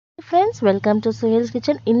friends, welcome to Suhel's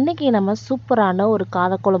Kitchen. இன்னைக்கு நம்ம சூப்பரான ஒரு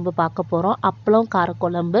காரக்குழம்பு பார்க்க போறோம். அப்பளம்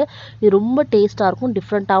காரக்குழம்பு. இது ரொம்ப டேஸ்டா இருக்கும்,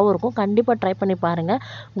 டிஃபரண்டாவும் இருக்கும். கண்டிப்பா ட்ரை பண்ணி பாருங்க.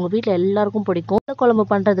 உங்க வீட்ல எல்லாருக்கும் பிடிக்கும். காரக்குழம்பு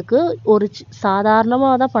பண்றதுக்கு ஒரு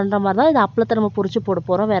சாதாரணமா தான் பண்ற மாதிரி தான் இது அப்பளத்தை நம்ம பொரிச்சு போட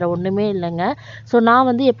போறோம். வேற ஒண்ணுமே இல்லைங்க. ஸோ நான்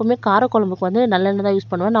வந்து எப்பவுமே காரக்குழம்புக்கு வந்து நல்லெண்ணெய் தான் யூஸ்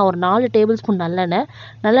பண்ணுவேன். நான் ஒரு 4 டேபிள் ஸ்பூன்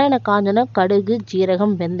நல்லெண்ணெய் காஞ்சோன்னா கடுகு,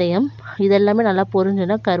 ஜீரகம், வெந்தயம் இதெல்லாமே நல்லா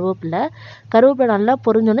பொரிஞ்சோன்னா கருவேப்பிலை நல்லா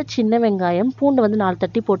பொரிஞ்சோன்னா சின்ன வெங்காயம், பூண்டு வந்து 4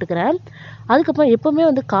 தட்டி போட்டுக்கிறேன். அதுக்கப்புறம் எப்பவுமே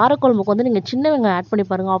வந்து காரக்குழம்புக்கு வந்து நீங்கள் சின்ன வெங்காயம் ஆட் பண்ணி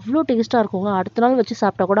பாருங்கள், அவ்வளோ டேஸ்ட்டாக இருக்குங்க. அடுத்த நாள் வச்சு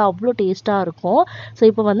சாப்பிட்டா கூட அவ்வளோ டேஸ்ட்டாக இருக்கும். ஸோ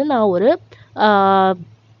இப்போ வந்து நான் ஒரு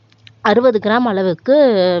 60 கிராம் அளவுக்கு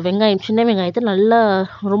வெங்காயம், சின்ன வெங்காயத்தை நல்லா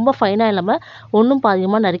ரொம்ப ஃபைனாக இல்லாமல் ஒன்றும்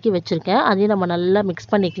பாதியமாக நறுக்கி வச்சுருக்கேன். அதையும் நம்ம நல்லா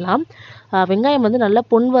மிக்ஸ் பண்ணிக்கலாம். வெங்காயம் வந்து நல்லா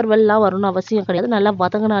பொன் வறுவல்லாம் வரணும்னு அவசியம் கிடையாது. நல்லா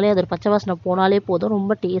வதங்கினாலே அது ஒரு பச்சை வாசனை போனாலே போதும்,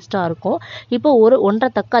 ரொம்ப டேஸ்ட்டாக இருக்கும். இப்போ ஒரு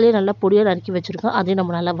 1.5 தக்காளியை நல்லா பொடியாக நறுக்கி வச்சுருக்கோம். அதையும்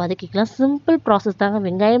நம்ம நல்லா வதக்கிக்கலாம். சிம்பிள் ப்ராசஸ் தாங்க.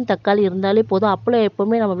 வெங்காயம் தக்காளி இருந்தாலே போதும். அப்பளம்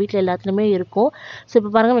எப்போவுமே நம்ம வீட்டில் எல்லாத்துலேயுமே இருக்கும். ஸோ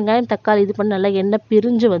இப்போ பாருங்கள், வெங்காயம் தக்காளி இது பண்ணி நல்லா எண்ணெய்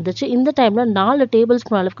பிரிஞ்சு வந்துச்சு. இந்த டைமில் 4 டேபிள்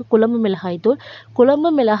ஸ்பூன் அளவுக்கு குழம்பு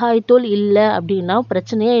மிளகாய் தூள் இல்லை அப்படின்னா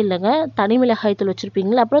பிரச்சனையே இல்லைங்க. தனி மிளகாய் தூள்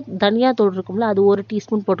வச்சுருப்பீங்களா, அப்புறம் தனியா தூள் இருக்கும்ல, அது 1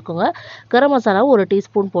 டீஸ்பூன் போட்டுக்கோங்க. கரம் மசாலாவும் 1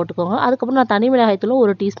 டீஸ்பூன் போட்டுக்கோங்க. அதுக்கப்புறம் நான் தனி மிளகாய் தூளும்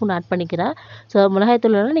 1 டீஸ்பூன் ஆட் பண்ணிக்கிறேன். ஸோ மிளகாய்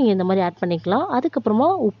தூள்னா நீங்கள் இந்த மாதிரி ஆட் பண்ணிக்கலாம். அதுக்கப்புறமா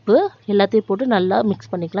உப்பு எல்லாத்தையும் போட்டு நல்லா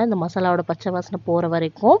மிக்ஸ் பண்ணிக்கலாம், இந்த மசாலாவோட பச்சை வாசனை போகிற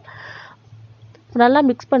வரைக்கும் நல்லா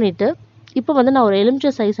மிக்ஸ் பண்ணிவிட்டு இப்போ வந்து நான் ஒரு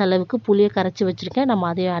எலுமிச்சை சைஸ் அளவுக்கு புளியை கரைச்சி வச்சுருக்கேன். நம்ம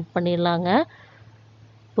அதையும் ஆட் பண்ணிடலாங்க.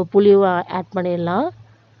 இப்போ புளியும் ஆட் பண்ணிடலாம்.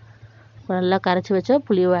 நல்லா கரைச்சி வச்ச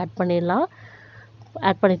புளியை ஆட் பண்ணிடலாம்.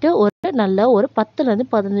 ஆட் பண்ணிவிட்டு ஒரு 10லேருந்து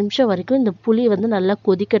 15 நிமிஷம் வரைக்கும் இந்த புளி வந்து நல்லா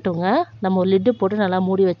கொதிக்கட்டுங்க. நம்ம ஒரு லிட்டு போட்டு நல்லா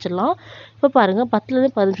மூடி வச்சிடலாம். இப்போ பாருங்கள்,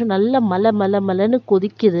 10லேருந்து 15 நிமிஷம் நல்லா மலைன்னு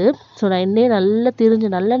கொதிக்குது. ஸோ நான் எண்ணெயே நல்லா திரிஞ்சு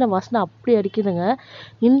நல்லெண்ணெய் வாசனை அப்படி அடிக்குதுங்க.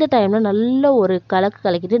 இந்த டைமில் நல்ல ஒரு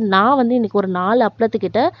கலக்கிட்டு நான் வந்து இன்றைக்கி ஒரு 4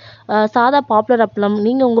 அப்பளத்துக்கிட்ட சாதா பாப்புலர் அப்பளம்,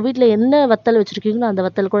 நீங்கள் உங்கள் வீட்டில் என்ன வத்தல் வச்சுருக்கீங்களோ அந்த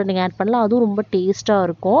வத்தல் கூட நீங்கள் ஆட் பண்ணலாம். அதுவும் ரொம்ப டேஸ்ட்டாக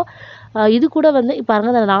இருக்கும். இது கூட வந்து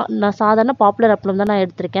பாருங்கள், நான் சாதாரண பாப்புலர் அப்பளம் தான் நான்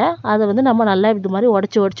எடுத்திருக்கேன். அதை வந்து நம்ம நல்லா இது மாதிரி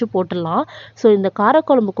உடச்சி போட்டுடலாம். ஸோ இந்த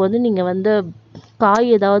காரக்குழம்புக்கு வந்து நீங்கள் வந்து காய்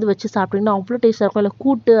ஏதாவது வச்சு சாப்பிட்டீங்கன்னா அவ்வளோ டேஸ்ட்டாக இருக்கும். இல்லை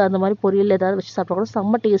கூட்டு அந்த மாதிரி பொரியல் ஏதாவது வச்சு சாப்பிட்டா கூட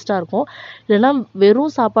செம்ம டேஸ்ட்டாக இருக்கும். இல்லைனா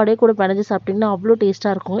வெறும் சாப்பாடே கூட பிணைஞ்சு சாப்பிட்டிங்கன்னா அவ்வளோ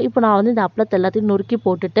டேஸ்ட்டாக இருக்கும். இப்போ நான் வந்து இந்த அப்பளத்தை எல்லாத்தையும் நொறுக்கி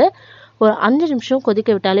போட்டுட்டு ஒரு 5 நிமிஷம் கொதிக்க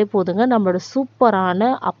விட்டாலே போதுங்க. நம்மளோட சூப்பரான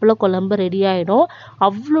அப்பள குழம்பு ரெடி ஆகிடும்.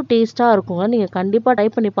 அவ்வளோ டேஸ்ட்டாக இருக்குங்க. நீங்கள் கண்டிப்பாக ட்ரை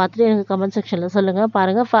பண்ணி பார்த்துட்டு எனக்கு கமெண்ட் செக்ஷனில் சொல்லுங்கள்.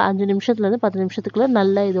 பாருங்கள், 5 நிமிஷத்துலேருந்து 10 நிமிஷத்துக்குள்ளே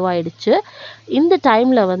நல்லா இதுவாகிடுச்சு. இந்த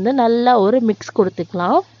டைமில் வந்து நல்லா ஒரு மிக்ஸ்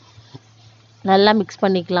கொடுத்துக்கலாம். நல்லா மிக்ஸ்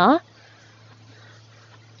பண்ணிக்கலாம்.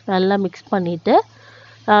 நல்லா மிக்ஸ் பண்ணிவிட்டு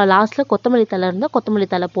லாஸ்ட்டில் கொத்தமல்லி தழை இருந்தால் கொத்தமல்லி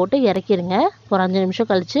தழை போட்டு இறக்கிடுங்க. ஒரு 5 நிமிஷம்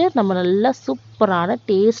கழித்து நம்ம நல்லா சூப்பரான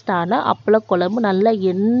டேஸ்டான அப்பள குழம்பு நல்லா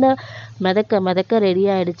எண்ணெய் மிதக்க ரெடி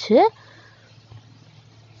ஆகிடுச்சு.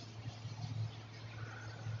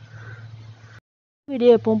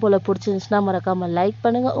 வீடியோ எப்பவும் போல் பிடிச்சிருந்துச்சுன்னா மறக்காமல் லைக்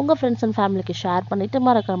பண்ணுங்கள். உங்கள் ஃப்ரெண்ட்ஸ் அண்ட் ஃபேமிலிக்கு ஷேர் பண்ணிவிட்டு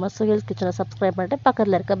மறக்காமல் சுஹேல்ஸ் கிச்சனை சப்ஸ்கிரைப் பண்ணிவிட்டு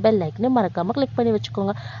பக்கத்தில் இருக்க பெல் ஐக்கனை மறக்காமல் கிளிக் பண்ணி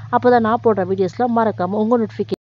வச்சுக்கோங்க. அப்போ தான் நான் போடுற வீடியோஸில் மறக்காமல் உங்கள் நோட்டிஃபிகேஷன்